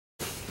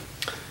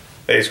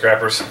Hey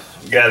Scrappers,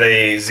 got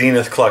a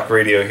Zenith clock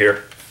radio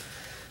here.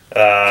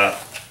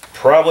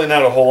 Probably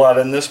not a whole lot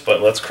in this,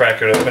 but let's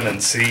crack it open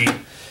and see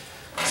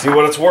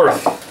what it's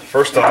worth.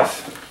 First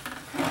off,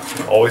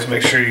 always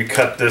make sure you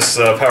cut this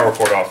power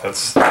cord off.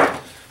 That's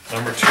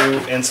number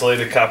 2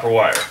 insulated copper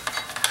wire.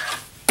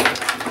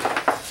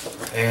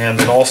 And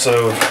then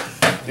also,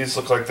 these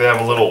look like they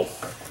have a little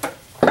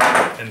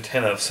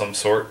antenna of some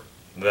sort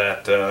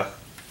that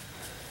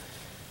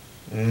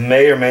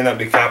may or may not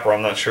be copper,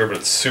 I'm not sure, but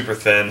it's super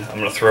thin. I'm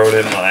going to throw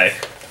it in my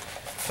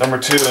number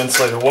 2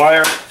 insulated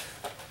wire.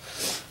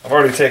 I've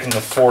already taken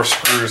the 4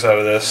 screws out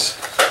of this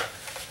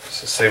just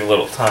to save a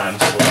little time,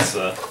 so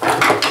let's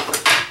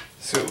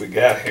see what we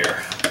got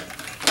here.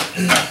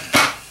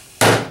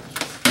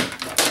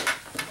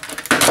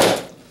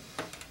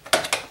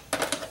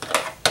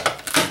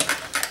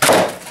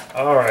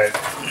 Alright,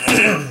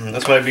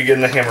 this might be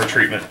getting the hammer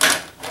treatment.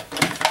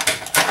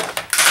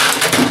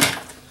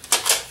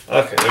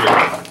 Okay, there we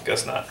go.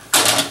 Guess not.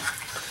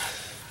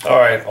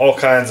 Alright, all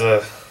kinds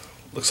of,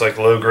 looks like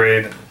low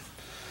grade,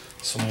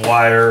 some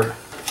wire.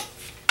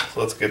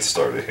 So let's get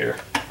started here.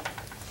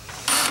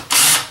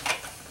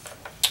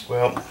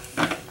 Well,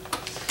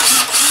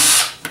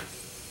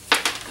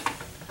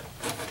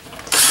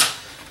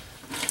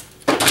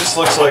 this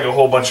looks like a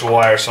whole bunch of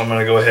wire, so I'm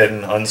going to go ahead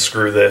and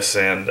unscrew this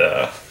and,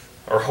 or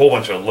a whole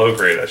bunch of low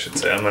grade, I should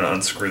say. I'm going to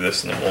unscrew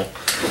this and then we'll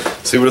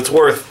see what it's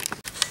worth.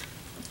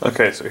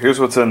 Okay, so here's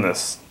what's in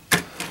this.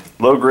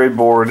 Low grade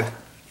board,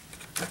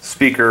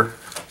 speaker,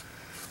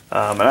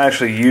 and I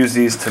actually use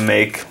these to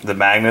make the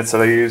magnets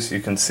that I use. You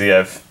can see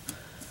I've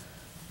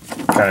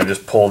kind of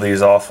just pulled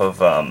these off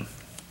of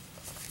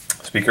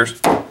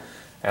speakers, and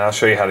I'll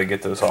show you how to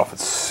get those off.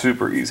 It's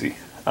super easy.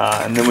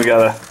 And then we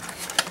got a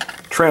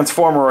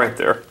transformer right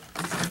there.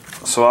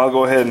 So I'll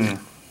go ahead and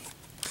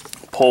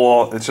pull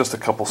all, it's just a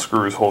couple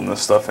screws holding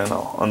this stuff in.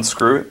 I'll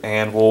unscrew it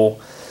and we'll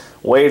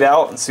weigh it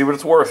out and see what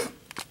it's worth.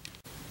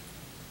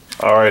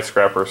 Alright,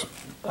 Scrappers.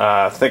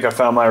 I think I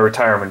found my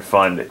retirement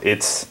fund.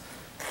 It's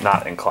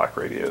not in clock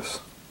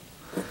radios.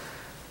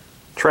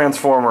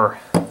 Transformer,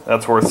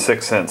 that's worth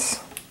 6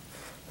 cents.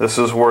 This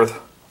is worth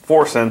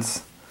 4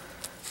 cents.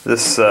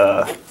 This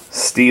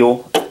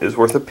steel is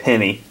worth a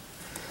penny.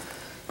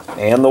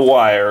 And the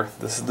wire,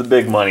 this is the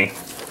big money,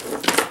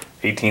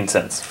 18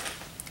 cents.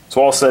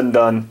 So all said and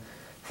done,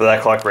 for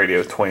that clock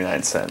radio,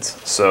 29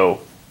 cents.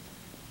 So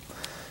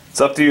it's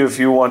up to you if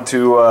you want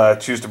to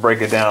choose to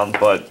break it down,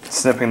 but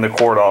snipping the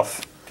cord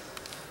off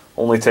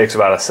only takes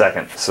about a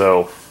second.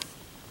 So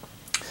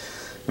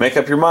make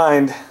up your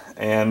mind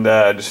and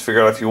just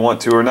figure out if you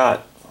want to or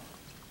not.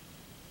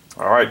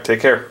 Alright, take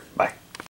care.